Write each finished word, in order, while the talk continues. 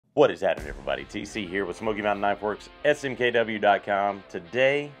What is happening, everybody? TC here with Smoky Mountain Knife Works, smkw.com.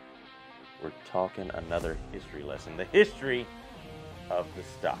 Today, we're talking another history lesson, the history of the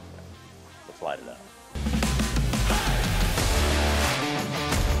Stockman. Let's light it up.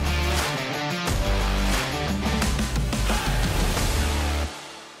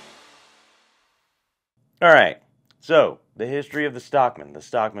 All right, so the history of the Stockman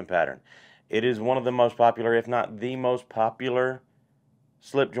pattern. It is one of the most popular, if not the most popular,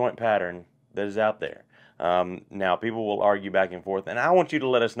 slip joint pattern that is out there. Now, people will argue back and forth, and I want you to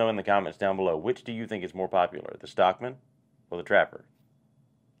let us know in the comments down below, which do you think is more popular, the Stockman or the Trapper?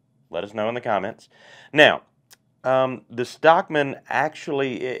 Let us know in the comments. Now, the Stockman,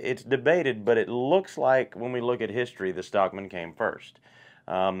 actually, it's debated, but it looks like when we look at history, the Stockman came first.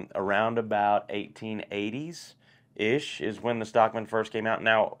 Around about 1880s-ish is when the Stockman first came out.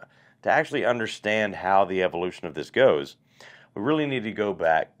 Now, to actually understand how the evolution of this goes, we really need to go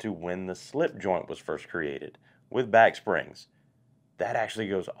back to when the slip joint was first created with back springs. That actually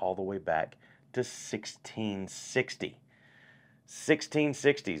goes all the way back to 1660.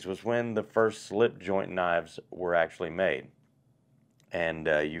 1660s was when the first slip joint knives were actually made. And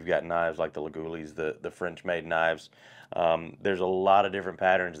you've got knives like the Legoulis, the French-made knives. There's a lot of different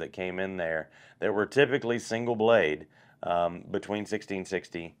patterns that came in there that were typically single blade between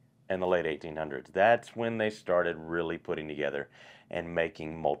 1660 and the late 1800s. That's when they started really putting together and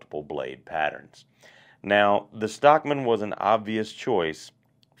making multiple blade patterns. Now, the Stockman was an obvious choice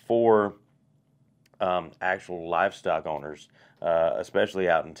for actual livestock owners, especially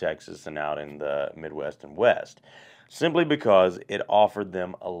out in Texas and out in the Midwest and West, simply because it offered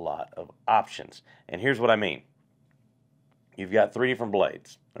them a lot of options. And here's what I mean. You've got three different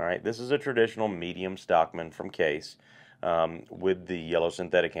blades. All right, this is a traditional medium Stockman from Case with the yellow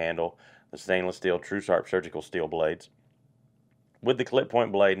synthetic handle, the stainless steel True Sharp surgical steel blades, with the clip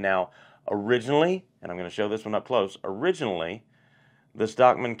point blade. Now, originally, and I'm going to show this one up close, originally, the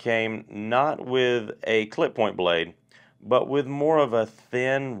Stockman came not with a clip point blade, but with more of a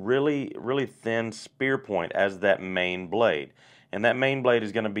thin, really thin spear point as that main blade. And that main blade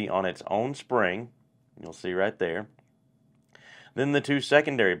is going to be on its own spring. You'll see right there. Then the two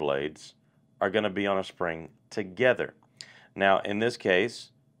secondary blades are going to be on a spring together. Now, in this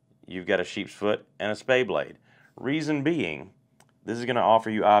case, you've got a sheep's foot and a spay blade. Reason being, this is going to offer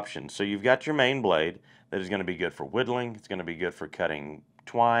you options. So you've got your main blade that is going to be good for whittling. It's going to be good for cutting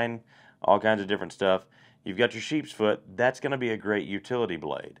twine, all kinds of different stuff. You've got your sheep's foot. That's going to be a great utility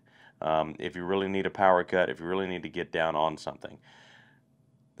blade if you really need a power cut, if you really need to get down on something.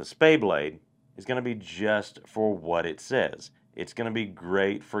 The spay blade is going to be just for what it says. It's going to be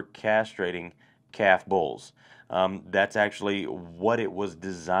great for castrating calf bulls. That's actually what it was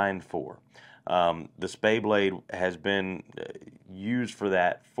designed for. The spay blade has been used for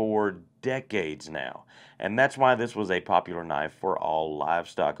that for decades now. And that's why this was a popular knife for all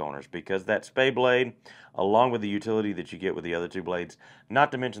livestock owners, because that spay blade, along with the utility that you get with the other two blades,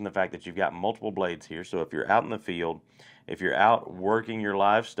 not to mention the fact that you've got multiple blades here. So if you're out in the field, if you're out working your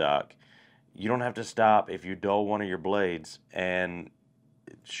livestock, you don't have to stop if you dull one of your blades and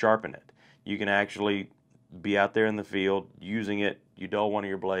sharpen it. You can actually be out there in the field using it. You dull one of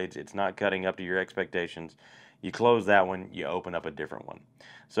your blades, it's not cutting up to your expectations. You close that one, you open up a different one.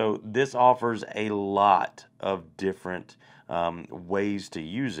 So this offers a lot of different ways to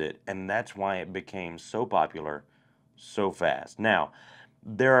use it, and that's why it became so popular so fast. Now,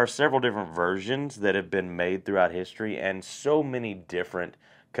 there are several different versions that have been made throughout history, and so many different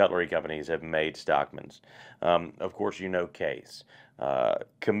cutlery companies have made Stockmans. Of course, you know Case.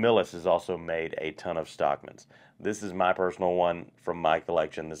 Camillus has also made a ton of Stockmans. This is my personal one from my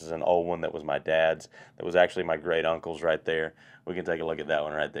collection. This is an old one that was my dad's. That was actually my great uncle's right there. We can take a look at that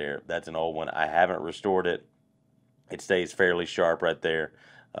one right there. That's an old one. I haven't restored it. It stays fairly sharp right there.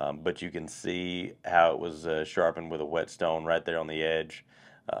 But you can see how it was sharpened with a whetstone right there on the edge.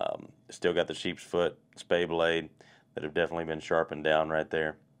 Still got the sheep's foot spay blade that have definitely been sharpened down right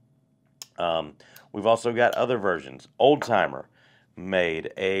there. We've also got other versions. Old Timer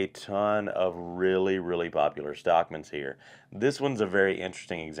made a ton of really popular Stockmans here. This one's a very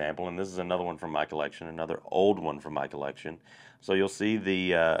interesting example, and this is another one from my collection, another old one from my collection. So you'll see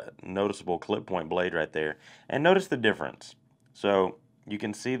the noticeable clip point blade right there, and notice the difference. So you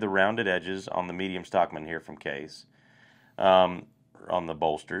can see the rounded edges on the medium Stockman here from Case, on the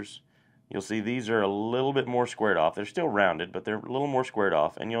bolsters. You'll see these are a little bit more squared off. They're still rounded, but they're a little more squared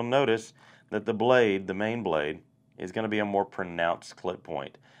off. And you'll notice that the blade, the main blade, is going to be a more pronounced clip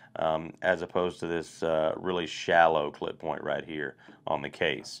point as opposed to this really shallow clip point right here on the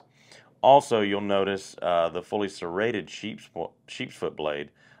Case. Also, you'll notice the fully serrated sheep's foot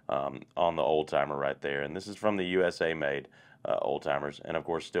blade on the old timer right there. And this is from the USA made old timers, and of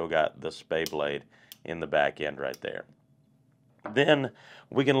course still got the spay blade in the back end right there. Then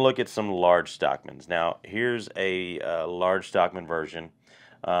we can look at some large Stockmans. Now here's a large Stockman version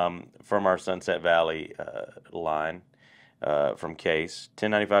from our Sunset Valley line from Case.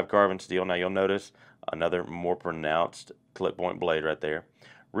 1095 carbon steel. Now you'll notice another more pronounced clip point blade right there.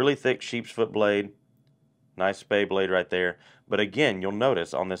 Really thick sheep's foot blade. Nice spay blade right there. But again, you'll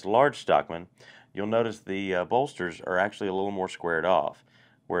notice on this large Stockman, you'll notice the bolsters are actually a little more squared off.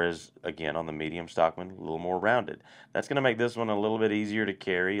 Whereas, again, on the medium Stockman, a little more rounded. That's going to make this one a little bit easier to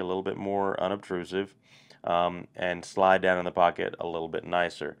carry, a little bit more unobtrusive, and slide down in the pocket a little bit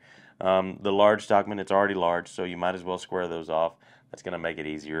nicer. The large Stockman, it's already large, so you might as well square those off. That's going to make it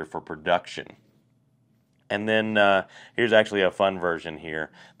easier for production. And then here's actually a fun version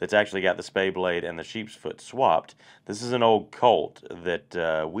here that's actually got the spay blade and the sheep's foot swapped. This is an old Colt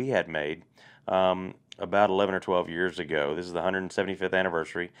that we had made about 11 or 12 years ago. This is the 175th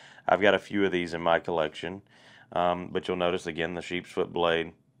anniversary. I've got a few of these in my collection, but you'll notice again the sheep's foot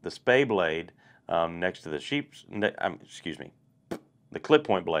blade, the spay blade next to the the clip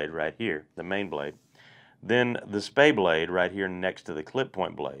point blade right here, the main blade. Then the spay blade right here next to the clip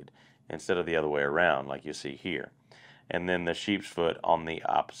point blade instead of the other way around like you see here. And then the sheep's foot on the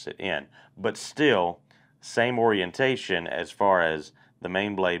opposite end. But still, same orientation as far as the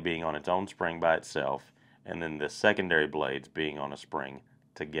main blade being on its own spring by itself, and then the secondary blades being on a spring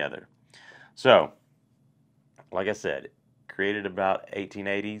together. So, like I said, created about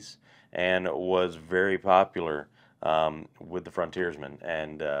 1880s and was very popular with the frontiersmen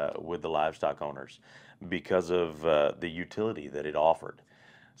and with the livestock owners because of the utility that it offered.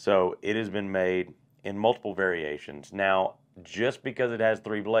 So it has been made in multiple variations. Now, just because it has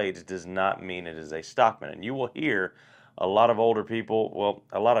 3 blades does not mean it is a Stockman. And you will hear a lot of older people, well,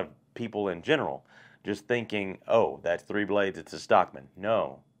 a lot of people in general, just thinking, oh, that's 3 blades, it's a Stockman.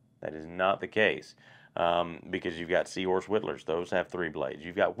 No, that is not the case, because you've got Seahorse Whittlers. Those have 3 blades.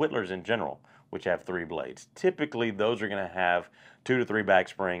 You've got Whittlers in general, which have 3 blades. Typically, those are going to have 2 to 3 back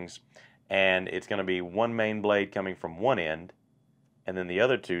springs, and it's going to be 1 main blade coming from one end, and then the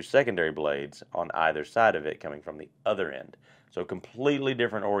other 2 secondary blades on either side of it coming from the other end. So completely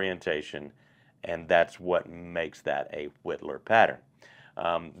different orientation, and that's what makes that a Whittler pattern.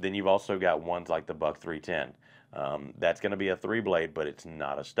 Then you've also got ones like the Buck 310. That's going to be a 3-blade, but it's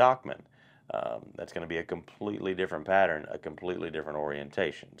not a Stockman. That's going to be a completely different pattern, a completely different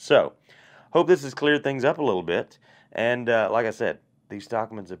orientation. So, hope this has cleared things up a little bit. And like I said, these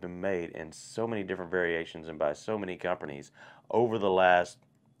Stockmans have been made in so many different variations and by so many companies over the last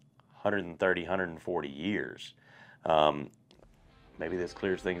 130, 140 years. Maybe this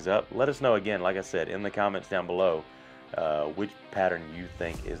clears things up. Let us know again, like I said, in the comments down below, which pattern you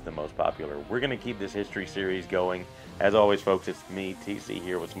think is the most popular. We're going to keep this history series going. As always, folks, it's me, TC,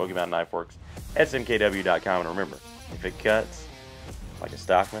 here with Smoky Mountain Knife Works, SMKW.com. And remember, if it cuts like a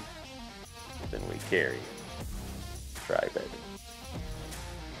Stockman, then we carry. Try, baby.